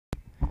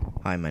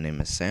Hi, my name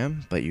is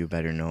Sam, but you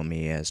better know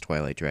me as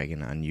Twilight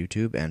Dragon on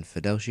YouTube and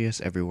Fidelcious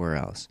everywhere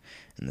else.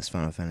 In this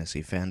Final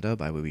Fantasy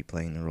fandub, I will be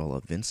playing the role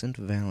of Vincent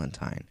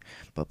Valentine,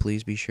 but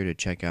please be sure to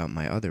check out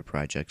my other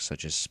projects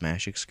such as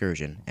Smash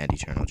Excursion and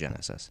Eternal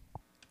Genesis.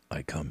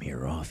 I come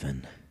here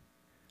often.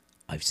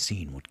 I've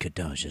seen what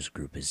Kadaj's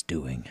group is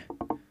doing.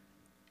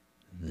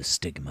 The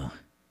stigma.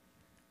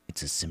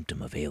 It's a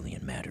symptom of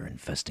alien matter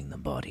infesting the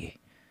body.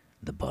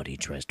 The body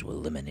tries to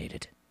eliminate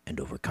it and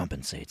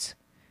overcompensates.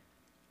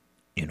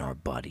 In our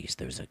bodies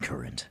there's a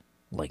current,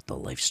 like the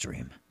life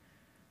stream.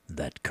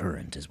 That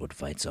current is what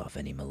fights off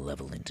any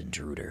malevolent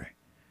intruder.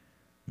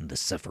 The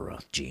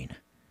Sephiroth gene.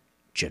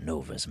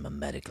 Genova's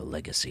mimetic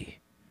legacy.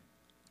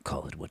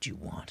 Call it what you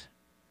want.